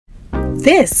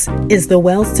This is the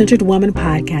Well-Centered Woman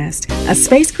Podcast, a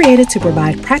space created to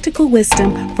provide practical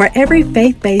wisdom for every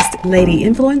faith-based lady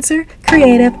influencer,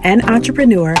 creative, and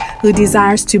entrepreneur who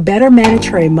desires to better manage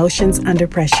her emotions under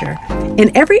pressure.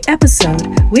 In every episode,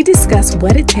 we discuss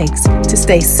what it takes to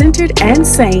stay centered and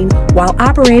sane while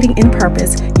operating in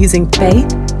purpose using faith,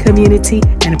 community,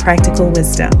 and practical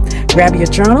wisdom. Grab your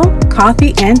journal,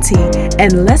 coffee, and tea,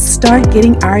 and let's start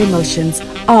getting our emotions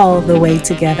all the way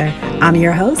together. I'm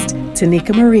your host,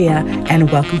 Tanika Maria,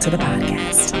 and welcome to the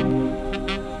podcast.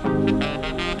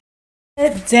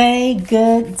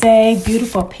 Good day,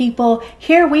 beautiful people.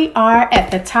 Here we are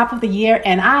at the top of the year,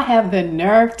 and I have the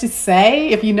nerve to say,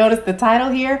 if you notice the title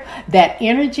here, that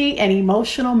energy and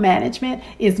emotional management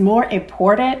is more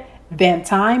important than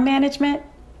time management.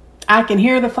 I can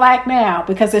hear the flag now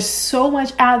because there's so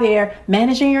much out there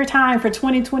managing your time for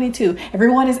 2022.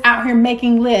 Everyone is out here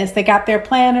making lists. They got their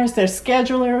planners, their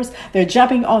schedulers. They're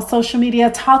jumping on social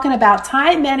media, talking about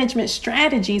time management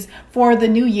strategies for the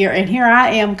new year. And here I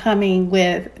am coming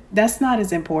with, that's not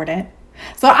as important.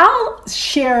 So I'll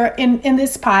share in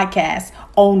this podcast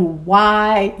on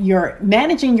why you're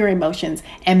managing your emotions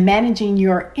and managing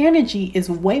your energy is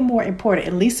way more important,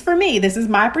 at least for me, this is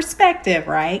my perspective,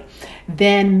 right,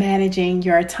 than managing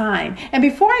your time. And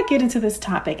before I get into this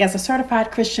topic, as a certified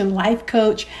Christian life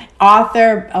coach,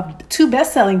 author of 2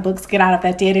 best-selling books, Get Out of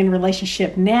That Dead End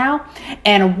Relationship Now,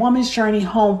 and A Woman's Journey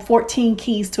Home, 14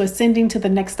 Keys to Ascending to the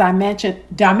Next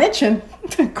Dimension,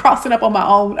 crossing up on my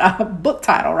own book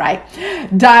title, right?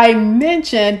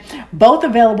 Dimension, both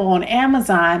available on Amazon.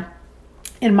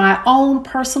 In my own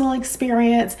personal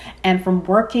experience and from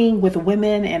working with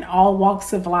women in all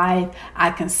walks of life,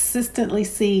 I consistently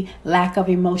see lack of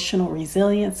emotional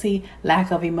resiliency,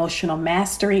 lack of emotional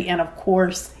mastery, and of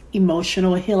course,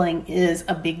 emotional healing is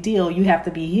a big deal. You have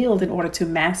to be healed in order to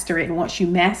master it. And once you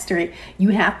master it, you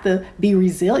have to be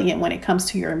resilient when it comes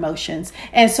to your emotions.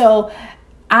 And so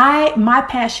my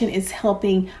passion is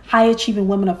helping high achieving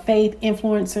women of faith,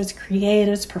 influencers,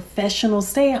 creators, professionals,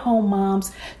 stay-at-home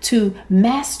moms to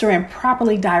master and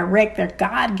properly direct their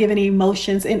God-given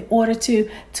emotions in order to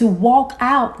walk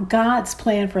out God's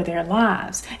plan for their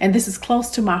lives. And this is close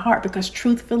to my heart because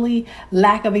truthfully,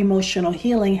 lack of emotional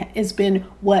healing has been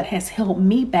what has held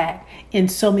me back in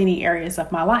so many areas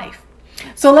of my life.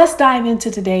 So let's dive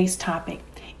into today's topic.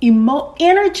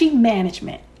 Energy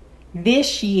management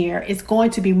this year is going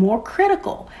to be more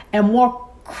critical and more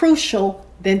crucial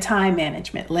than time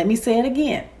management. Let me say it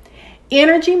again.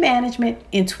 Energy management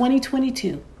in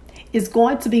 2022 is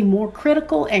going to be more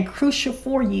critical and crucial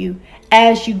for you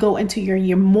as you go into your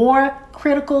year. More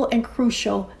critical and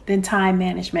crucial than time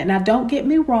management. Now, don't get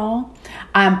me wrong.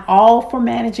 I'm all for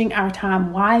managing our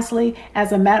time wisely.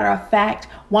 As a matter of fact,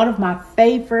 one of my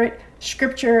favorite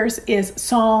scriptures is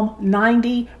Psalm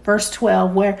 90, verse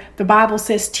 12, where the Bible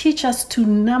says, teach us to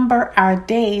number our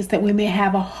days that we may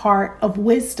have a heart of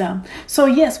wisdom. So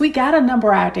yes, we got to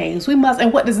number our days. We must.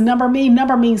 And what does number mean?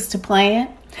 Number means to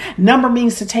plan. Number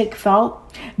means to take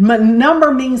thought.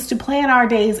 Number means to plan our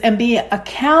days and be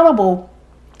accountable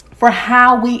for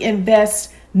how we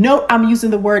invest. Note, I'm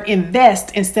using the word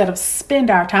invest instead of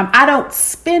spend our time. I don't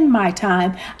spend my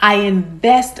time. I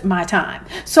invest my time.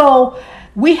 So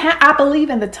I believe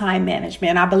in the time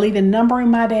management. I believe in numbering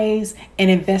my days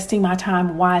and investing my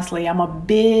time wisely. I'm a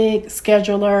big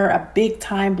scheduler, a big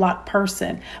time block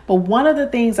person. But one of the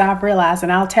things I've realized,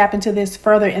 and I'll tap into this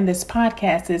further in this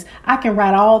podcast, is I can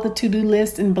write all the to-do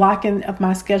lists and blocking of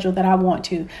my schedule that I want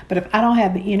to. But if I don't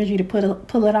have the energy to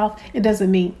pull it off, it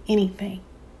doesn't mean anything.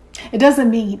 It doesn't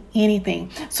mean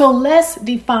anything. So let's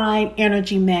define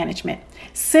energy management.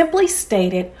 Simply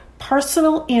stated,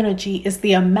 personal energy is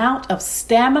the amount of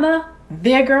stamina,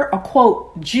 vigor, or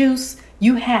quote, juice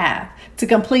you have to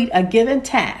complete a given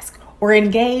task or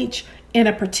engage in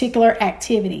a particular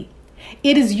activity.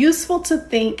 It is useful to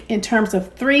think in terms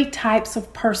of 3 types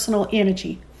of personal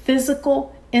energy: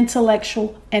 physical,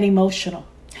 intellectual, and emotional.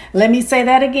 Let me say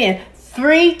that again.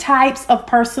 3 types of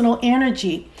personal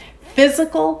energy: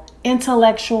 physical,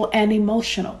 intellectual, and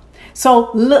emotional.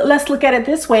 So let's look at it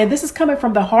this way. This is coming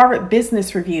from the Harvard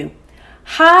Business Review.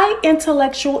 High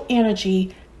intellectual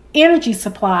energy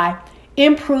supply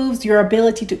improves your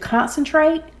ability to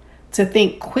concentrate, to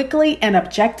think quickly and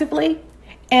objectively,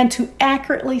 and to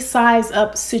accurately size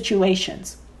up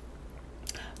situations.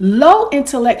 Low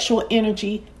intellectual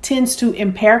energy tends to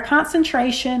impair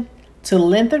concentration, to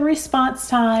lengthen response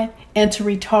time, and to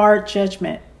retard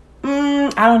judgment.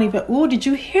 Did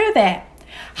you hear that?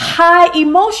 High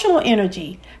emotional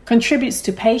energy contributes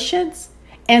to patience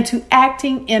and to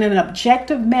acting in an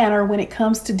objective manner when it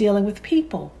comes to dealing with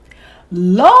people.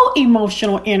 Low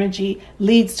emotional energy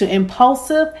leads to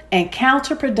impulsive and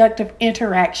counterproductive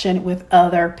interaction with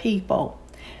other people.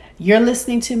 You're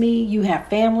listening to me, you have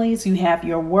families, you have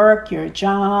your work, your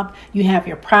job, you have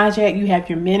your project, you have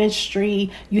your ministry,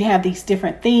 you have these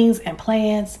different things and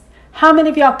plans. How many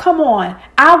of y'all, come on,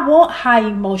 I want high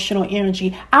emotional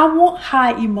energy. I want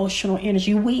high emotional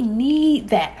energy. We need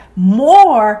that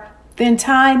more than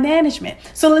time management.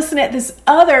 So listen at this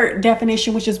other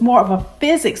definition, which is more of a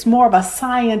physics, more of a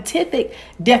scientific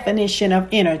definition of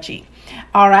energy.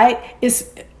 All right.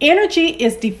 Energy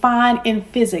is defined in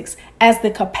physics as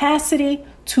the capacity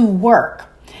to work.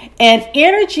 And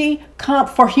energy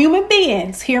for human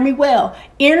beings, hear me well,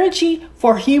 energy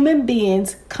for human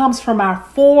beings comes from our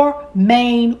four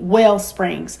main well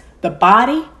springs: the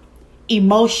body,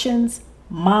 emotions,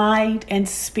 mind, and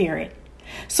spirit.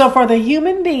 So for the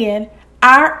human being,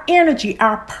 our energy,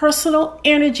 our personal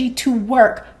energy to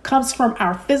work comes from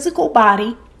our physical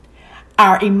body,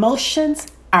 our emotions,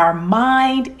 our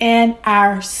mind, and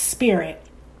our spirit.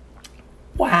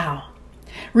 Wow.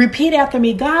 Repeat after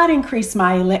me. God, increase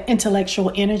my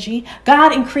intellectual energy.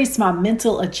 God, increase my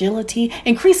mental agility.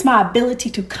 Increase my ability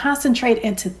to concentrate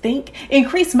and to think.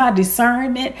 Increase my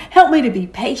discernment. Help me to be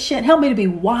patient. Help me to be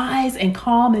wise and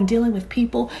calm in dealing with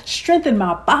people. Strengthen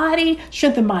my body.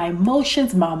 Strengthen my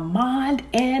emotions, my mind,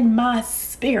 and my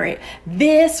spirit.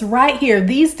 This right here,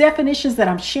 these definitions that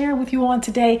I'm sharing with you on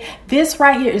today, this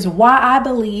right here is why I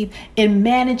believe in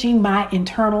managing my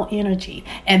internal energy.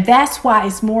 And that's why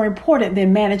it's more important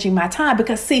than managing my time.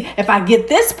 Because see, if I get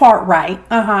this part right,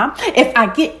 if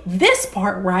I get this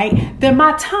part right, then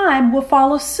my time will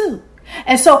follow suit.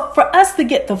 And so for us to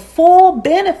get the full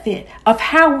benefit of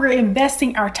how we're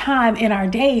investing our time in our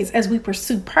days as we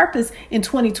pursue purpose in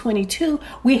 2022,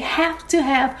 we have to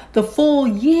have the full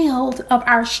yield of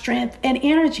our strength and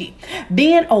energy.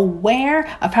 Being aware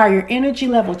of how your energy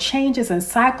level changes and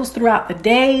cycles throughout the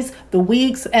days, the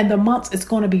weeks, and the months is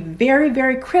going to be very,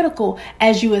 very critical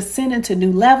as you ascend into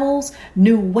new levels,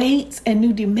 new weights, and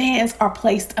new demands are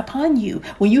placed upon you.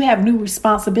 When you have new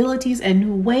responsibilities and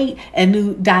new weight and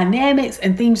new dynamics,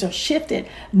 and things are shifted,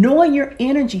 knowing your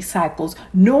energy cycles,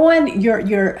 knowing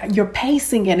your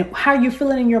pacing and how you're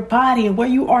feeling in your body and where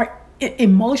you are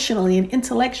emotionally and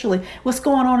intellectually, what's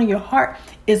going on in your heart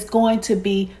is going to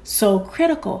be so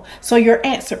critical. So your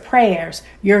answered prayers,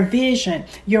 your vision,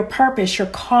 your purpose, your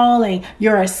calling,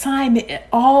 your assignment, it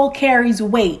all carries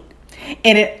weight.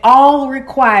 And it all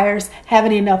requires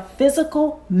having enough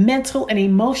physical, mental, and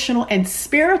emotional and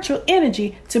spiritual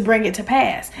energy to bring it to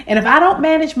pass. And if I don't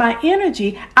manage my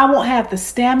energy, I won't have the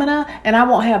stamina and I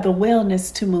won't have the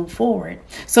wellness to move forward.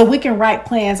 So we can write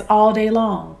plans all day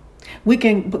long. We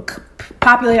can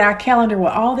populate our calendar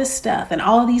with all this stuff and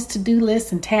all these to-do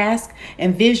lists and tasks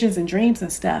and visions and dreams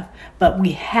and stuff. But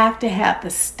we have to have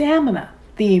the stamina,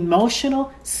 the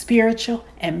emotional, spiritual,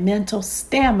 and mental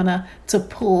stamina to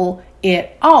pull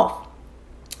it off.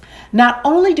 Not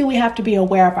only do we have to be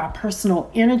aware of our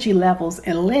personal energy levels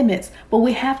and limits, but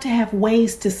we have to have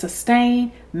ways to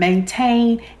sustain,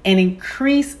 maintain, and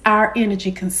increase our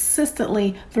energy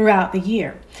consistently throughout the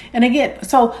year. And again,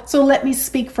 so let me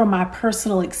speak from my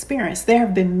personal experience. There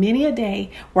have been many a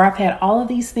day where I've had all of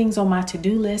these things on my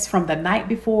to-do list from the night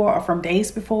before or from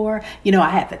days before. You know, I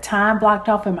had the time blocked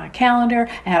off in my calendar.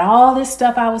 I had all this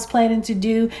stuff I was planning to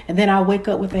do, and then I wake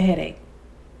up with a headache.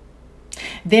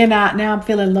 Now I'm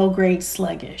feeling low grade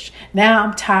sluggish. Now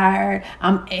I'm tired.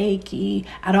 I'm achy.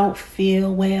 I don't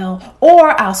feel well.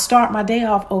 Or I'll start my day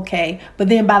off okay, but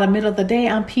then by the middle of the day,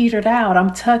 I'm petered out.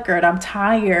 I'm tuckered. I'm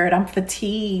tired. I'm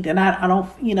fatigued, and I don't,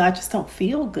 I just don't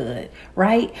feel good,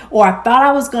 right? Or I thought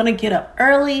I was going to get up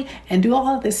early and do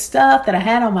all of this stuff that I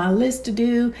had on my list to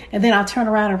do, and then I turn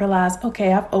around and realize,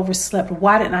 okay, I've overslept.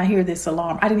 Why didn't I hear this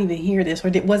alarm? I didn't even hear this,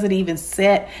 or was it even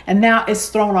set? And now it's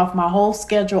thrown off my whole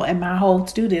schedule and my whole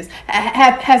to do this.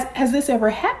 Has this ever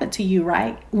happened to you,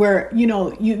 right? Where,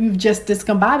 you've just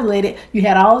discombobulated. You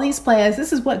had all these plans.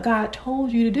 This is what God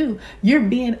told you to do. You're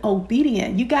being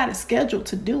obedient. You got it scheduled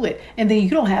to do it. And then you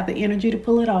don't have the energy to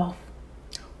pull it off.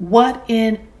 What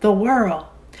in the world?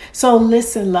 So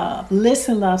listen,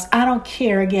 loves. I don't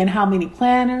care again how many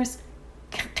planners,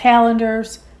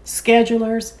 calendars,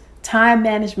 schedulers, time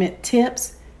management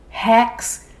tips,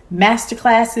 hacks,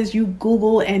 masterclasses you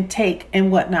Google and take and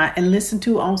whatnot and listen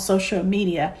to on social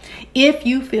media. If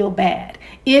you feel bad,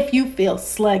 if you feel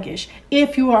sluggish,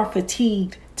 if you are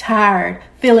fatigued, tired,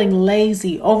 feeling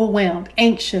lazy, overwhelmed,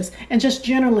 anxious, and just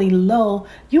generally low,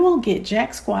 you won't get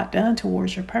jack squat done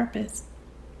towards your purpose.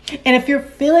 And if you're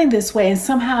feeling this way and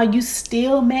somehow you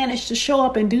still manage to show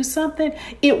up and do something,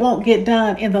 it won't get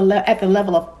done at the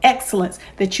level of excellence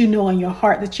that you know in your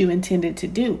heart that you intended to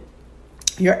do.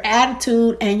 Your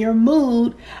attitude and your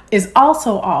mood is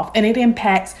also off, and it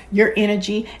impacts your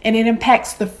energy, and it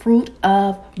impacts the fruit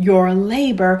of your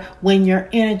labor when your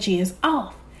energy is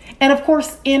off. And of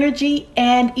course, energy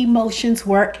and emotions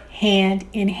work hand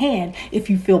in hand. If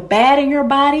you feel bad in your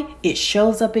body, it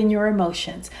shows up in your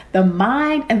emotions. The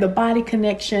mind and the body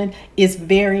connection is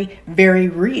very, very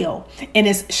real, and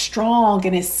it's strong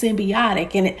and it's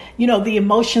symbiotic, and the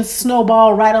emotions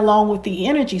snowball right along with the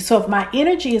energy. So if my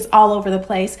energy is all over the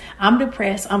place, I'm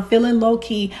depressed, I'm feeling low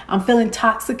key, I'm feeling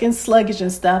toxic and sluggish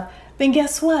and stuff, then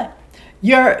guess what?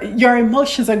 Your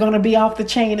emotions are going to be off the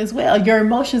chain as well. Your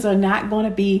emotions are not going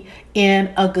to be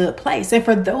in a good place. And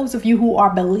for those of you who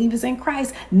are believers in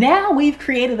Christ, now we've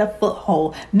created a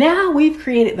foothold. Now we've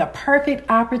created the perfect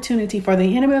opportunity for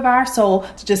the enemy of our soul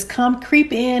to just come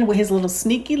creep in with his little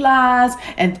sneaky lies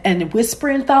and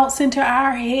whispering thoughts into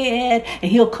our head.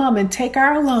 And he'll come and take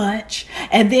our lunch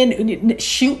and then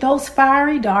shoot those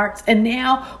fiery darts. And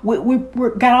now we've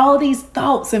got all these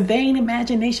thoughts and vain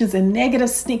imaginations and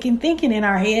negative sneaking thinking in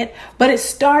our head. But it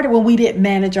started when we didn't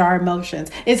manage our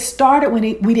emotions. It started when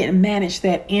we didn't manage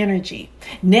that energy.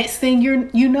 Next thing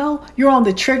you're on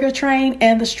the trigger train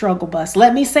and the struggle bus.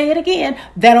 Let me say it again.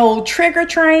 That old trigger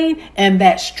train and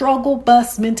that struggle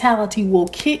bus mentality will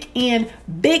kick in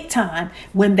big time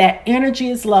when that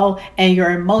energy is low and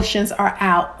your emotions are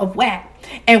out of whack.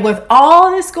 And with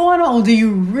all this going on, do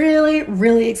you really,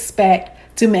 really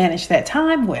expect to manage that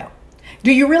time well?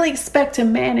 Do you really expect to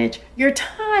manage your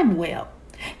time well?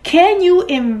 Can you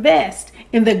invest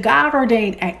in the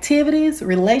God-ordained activities,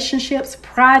 relationships,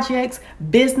 projects,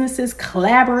 businesses,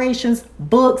 collaborations,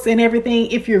 books, and everything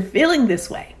if you're feeling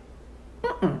this way?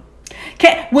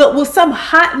 Will some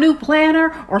hot new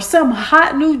planner or some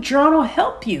hot new journal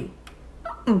help you?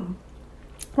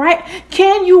 Right?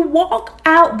 Can you walk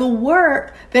out the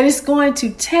work that it's going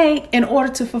to take in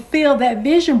order to fulfill that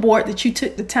vision board that you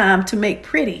took the time to make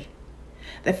pretty?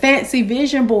 The fancy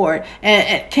vision board.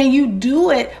 And can you do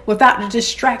it without the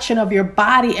distraction of your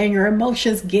body and your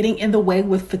emotions getting in the way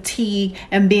with fatigue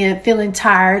and feeling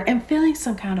tired and feeling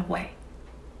some kind of way?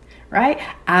 Right?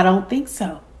 I don't think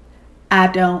so. I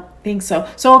don't think so.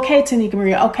 So, okay, Tanika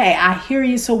Maria, okay, I hear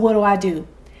you. So what do I do?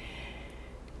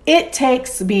 It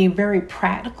takes being very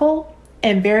practical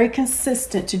and very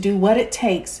consistent to do what it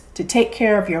takes to take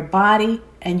care of your body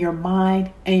and your mind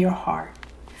and your heart.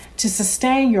 To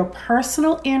sustain your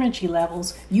personal energy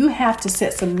levels, you have to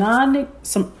set some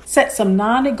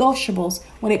non-negotiables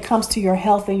when it comes to your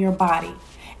health and your body.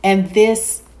 And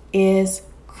this is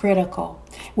critical.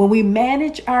 When we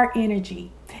manage our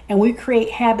energy and we create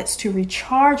habits to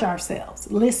recharge ourselves,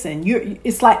 listen,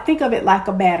 think of it like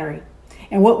a battery.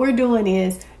 And what we're doing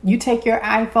is you take your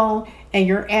iPhone and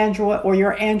your Android or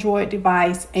your Android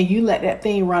device and you let that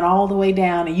thing run all the way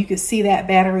down and you can see that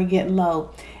battery getting low.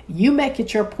 You make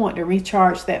it your point to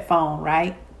recharge that phone,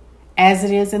 right? As it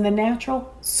is in the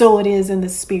natural, so it is in the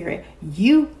spirit.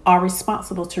 You are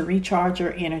responsible to recharge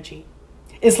your energy.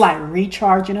 It's like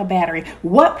recharging a battery.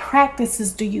 What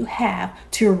practices do you have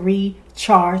to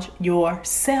recharge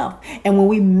yourself? And when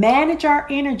we manage our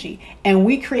energy and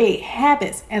we create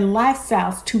habits and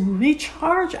lifestyles to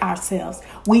recharge ourselves,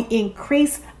 we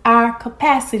increase our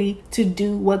capacity to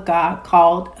do what God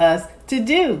called us to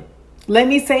do. Let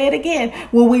me say it again.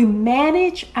 When we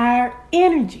manage our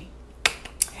energy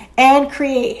and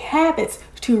create habits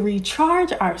to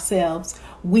recharge ourselves,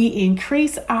 we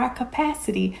increase our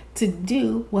capacity to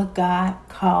do what God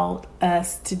called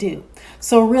us to do.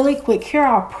 So really quick, here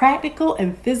are practical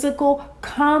and physical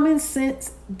common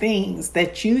sense things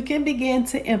that you can begin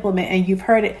to implement. And you've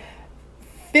heard it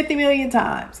 50 million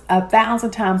times,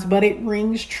 1,000 times, but it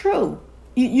rings true.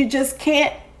 You just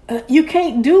can't, you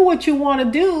can't do what you want to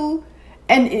do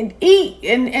and eat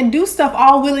and do stuff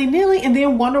all willy-nilly and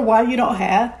then wonder why you don't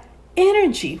have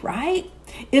energy, right?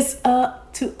 It's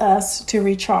up to us to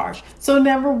recharge. So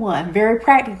number one, very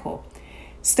practical.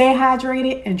 Stay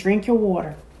hydrated and drink your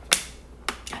water.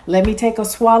 Let me take a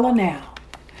swallow now.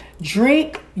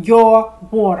 Drink your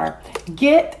water.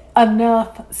 Get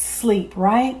enough sleep,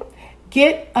 right?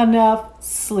 Get enough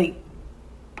sleep.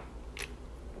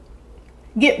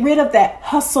 Get rid of that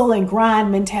hustle and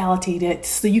grind mentality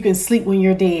so you can sleep when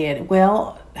you're dead.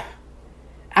 Well,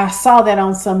 I saw that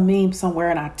on some meme somewhere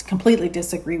and I completely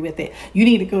disagree with it. You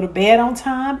need to go to bed on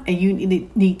time and you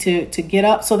need to get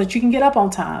up so that you can get up on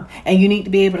time. And you need to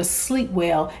be able to sleep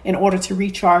well in order to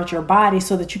recharge your body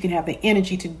so that you can have the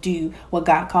energy to do what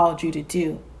God called you to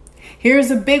do.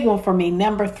 Here's a big one for me.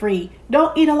 Number 3,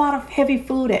 don't eat a lot of heavy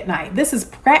food at night. This is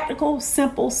practical,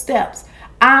 simple steps.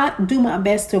 I do my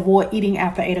best to avoid eating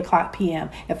after 8 o'clock p.m.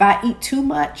 If I eat too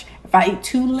much, if I eat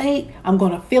too late, I'm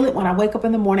going to feel it when I wake up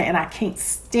in the morning, and I can't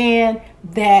stand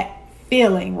that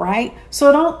feeling, right?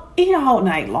 So don't eat all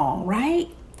night long, right?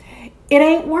 It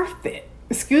ain't worth it.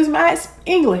 Excuse my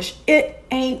English. It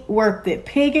ain't worth it.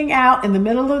 Pigging out in the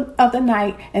middle of the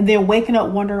night and then waking up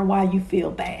wondering why you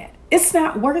feel bad. It's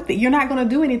not worth it. You're not going to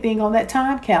do anything on that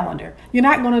time calendar. You're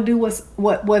not going to do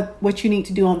what you need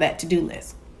to do on that to-do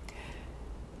list.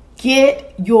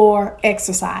 Get your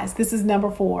exercise. This is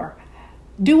number 4.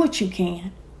 Do what you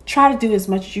can. Try to do as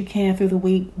much as you can through the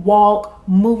week. Walk,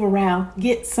 move around,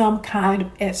 get some kind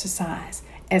of exercise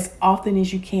as often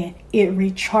as you can. It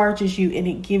recharges you and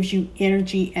it gives you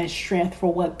energy and strength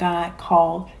for what God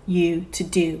called you to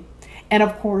do. And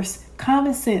of course,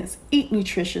 common sense, eat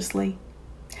nutritiously.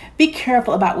 Be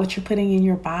careful about what you're putting in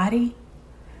your body.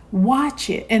 Watch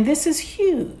it. And this is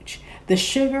huge. The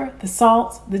sugar, the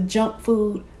salts, the junk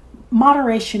food,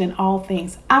 moderation in all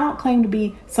things. I don't claim to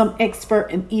be some expert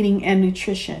in eating and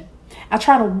nutrition. I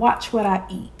try to watch what I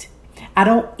eat. I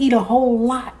don't eat a whole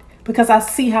lot because I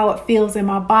see how it feels in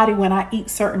my body when I eat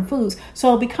certain foods.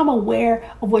 So become aware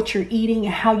of what you're eating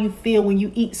and how you feel when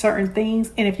you eat certain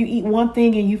things. And if you eat one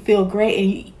thing and you feel great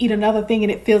and you eat another thing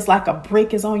and it feels like a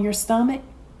brick is on your stomach,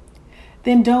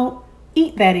 then don't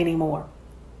eat that anymore.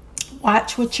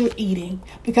 Watch what you're eating,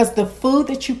 because the food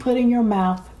that you put in your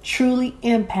mouth truly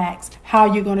impacts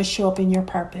how you're going to show up in your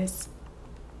purpose.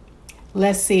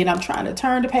 Let's see it. I'm trying to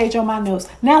turn the page on my notes.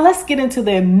 Now let's get into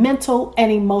the mental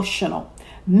and emotional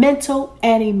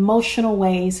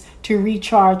ways to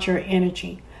recharge your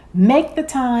energy. Make the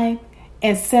time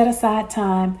and set aside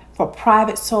time for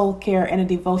private soul care and a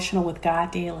devotional with God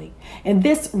daily. And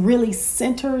this really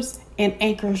centers and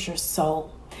anchors your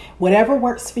soul. Whatever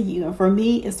works for you. And for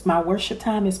me, it's my worship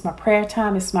time, it's my prayer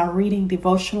time, it's my reading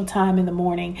devotional time in the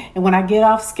morning. And when I get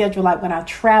off schedule, like when I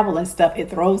travel and stuff, it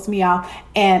throws me off.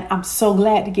 And I'm so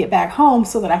glad to get back home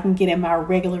so that I can get in my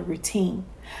regular routine.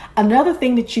 Another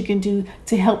thing that you can do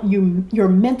to help your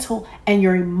mental and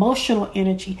your emotional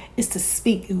energy is to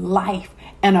speak life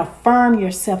and affirm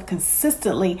yourself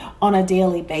consistently on a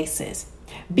daily basis.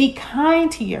 Be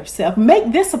kind to yourself.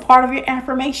 Make this a part of your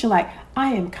affirmation, like,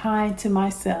 I am kind to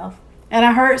myself. And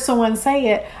I heard someone say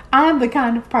it, I'm the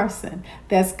kind of person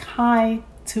that's kind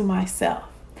to myself.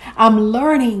 I'm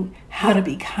learning how to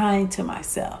be kind to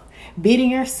myself.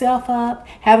 Beating yourself up,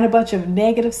 having a bunch of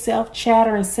negative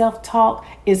self-chatter and self-talk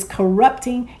is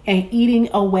corrupting and eating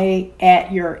away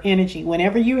at your energy.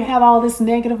 Whenever you have all this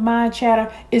negative mind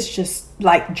chatter, it's just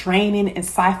like draining and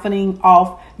siphoning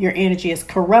off your energy. It's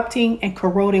corrupting and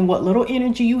corroding what little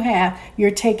energy you have.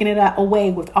 You're taking it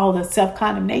away with all the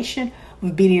self-condemnation,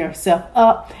 with beating yourself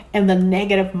up, and the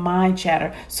negative mind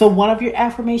chatter. So one of your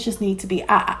affirmations needs to be,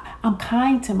 I'm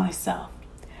kind to myself.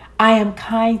 I am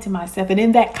kind to myself. And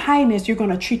in that kindness, you're going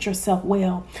to treat yourself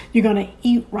well. You're going to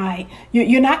eat right.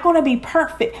 You're not going to be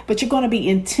perfect, but you're going to be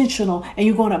intentional, and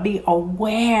you're going to be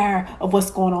aware of what's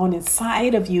going on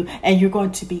inside of you. And you're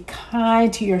going to be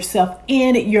kind to yourself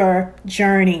in your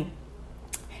journey.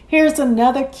 Here's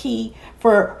another key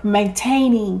for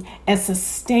maintaining and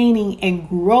sustaining and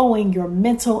growing your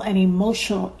mental and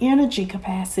emotional energy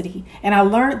capacity. And I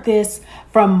learned this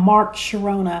from Mark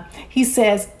Sharona. He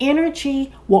says,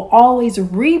 energy will always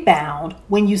rebound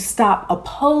when you stop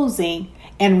opposing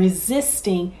and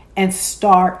resisting and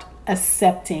start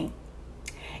accepting.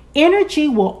 Energy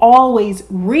will always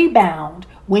rebound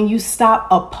when you stop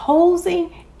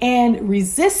opposing and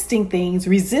resisting things,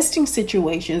 resisting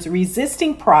situations,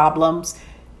 resisting problems,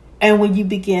 and when you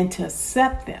begin to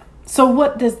accept them. So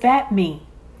what does that mean?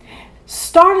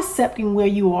 Start accepting where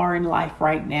you are in life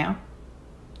right now.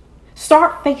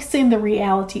 Start facing the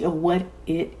reality of what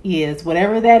it is,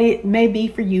 whatever that it may be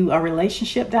for you, a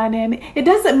relationship dynamic. It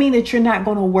doesn't mean that you're not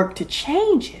going to work to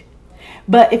change it.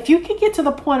 But if you can get to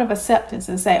the point of acceptance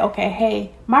and say, okay,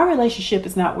 hey, my relationship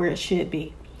is not where it should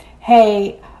be.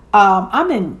 Hey, I'm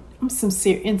in some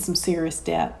serious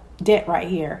debt right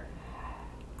here.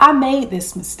 I made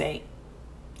this mistake.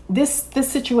 This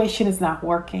situation is not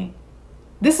working.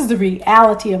 This is the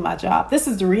reality of my job. This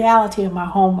is the reality of my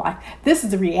home life. This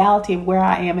is the reality of where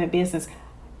I am in business.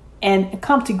 And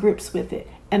come to grips with it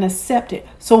and accept it.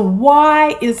 So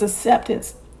why is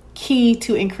acceptance key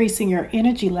to increasing your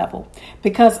energy level?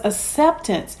 Because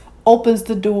acceptance opens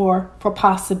the door for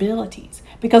possibilities.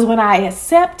 Because when I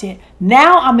accept it,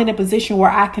 now I'm in a position where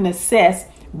I can assess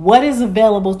what is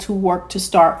available to work to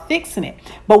start fixing it.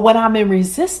 But when I'm in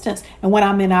resistance and when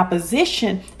I'm in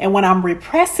opposition and when I'm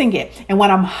repressing it and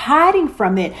when I'm hiding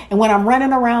from it and when I'm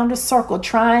running around a circle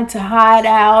trying to hide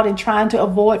out and trying to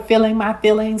avoid feeling my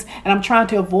feelings and I'm trying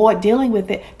to avoid dealing with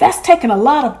it, that's taking a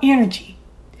lot of energy.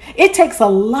 It takes a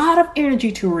lot of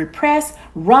energy to repress,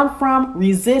 run from,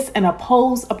 resist, and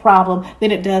oppose a problem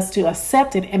than it does to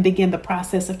accept it and begin the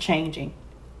process of changing.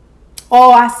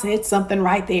 Oh, I said something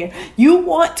right there. You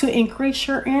want to increase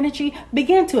your energy?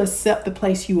 Begin to accept the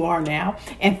place you are now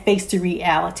and face the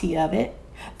reality of it.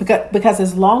 Because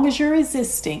as long as you're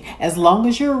resisting, as long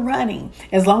as you're running,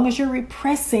 as long as you're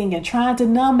repressing and trying to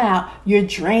numb out, you're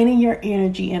draining your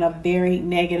energy in a very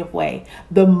negative way.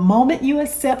 The moment you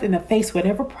accept and face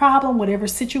whatever problem, whatever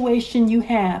situation you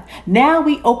have, now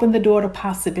we open the door to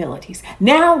possibilities.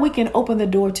 Now we can open the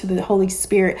door to the Holy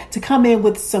Spirit to come in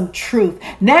with some truth.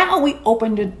 Now we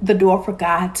open the door for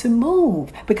God to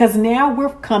move, because now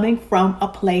we're coming from a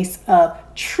place of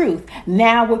truth.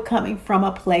 Now we're coming from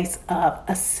a place of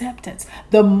acceptance.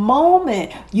 The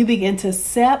moment you begin to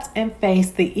accept and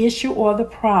face the issue or the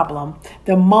problem,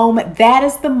 that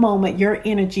is the moment your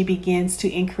energy begins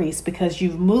to increase, because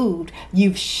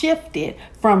you've shifted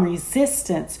from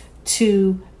resistance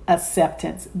to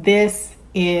acceptance. This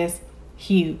is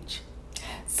huge.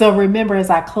 So remember, as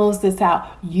I close this out,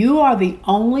 you are the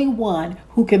only one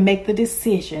who can make the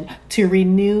decision to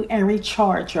renew and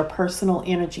recharge your personal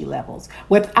energy levels.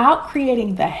 Without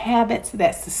creating the habits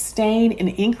that sustain and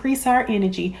increase our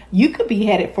energy, you could be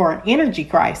headed for an energy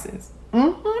crisis.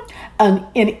 An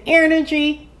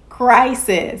energy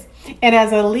crisis. And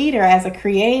as a leader, as a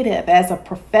creative, as a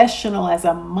professional, as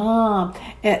a mom,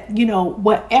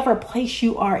 whatever place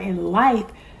you are in life,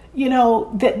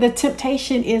 the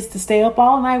temptation is to stay up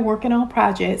all night working on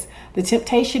projects. The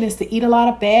temptation is to eat a lot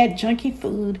of bad, junky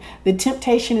food. The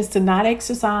temptation is to not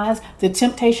exercise. The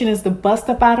temptation is to bust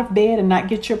up out of bed and not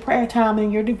get your prayer time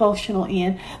and your devotional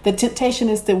in. The temptation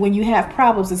is that when you have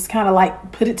problems, it's kind of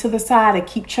like put it to the side and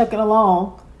keep chugging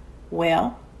along.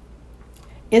 Well,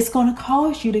 it's going to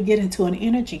cause you to get into an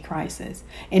energy crisis.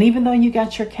 And even though you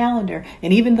got your calendar,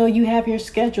 and even though you have your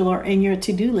schedule or in your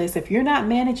to-do list, if you're not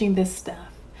managing this stuff,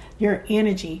 your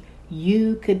energy,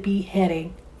 you could be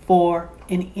heading for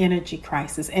an energy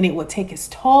crisis, and it will take its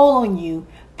toll on you,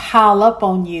 pile up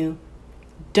on you.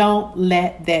 Don't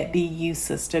let that be you,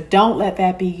 sister. Don't let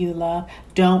that be you, love.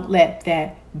 Don't let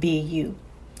that be you.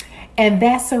 And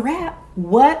that's a wrap.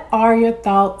 What are your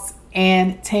thoughts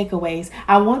and takeaways?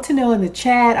 I want to know in the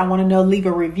chat. I want to know, leave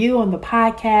a review on the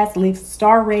podcast, leave a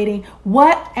star rating.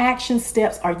 What action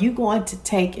steps are you going to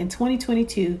take in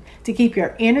 2022 to keep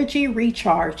your energy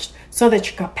recharged so that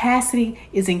your capacity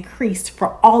is increased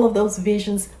for all of those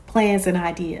visions, plans, and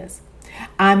ideas?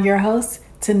 I'm your host,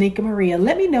 Tanika Maria.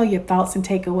 Let me know your thoughts and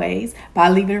takeaways by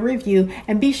leaving a review,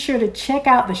 and be sure to check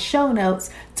out the show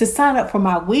notes to sign up for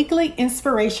my weekly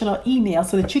inspirational email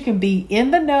so that you can be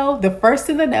in the know, the first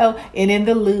in the know, and in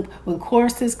the loop when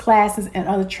courses, classes, and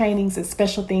other trainings and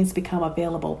special things become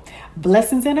available.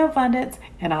 Blessings in abundance,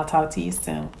 and I'll talk to you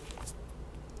soon.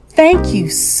 Thank you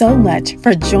so much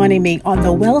for joining me on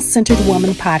the Well-Centered Woman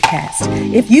podcast.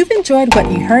 If you've enjoyed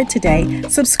what you heard today,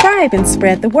 subscribe and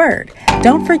spread the word.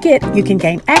 Don't forget, you can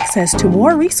gain access to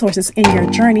more resources in your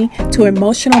journey to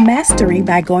emotional mastery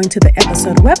by going to the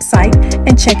episode website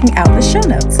and checking out the show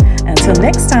notes. Until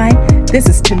next time, this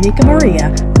is Tanika Maria,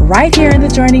 right here in the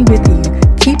journey with you,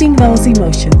 keeping those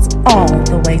emotions all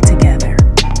the way together.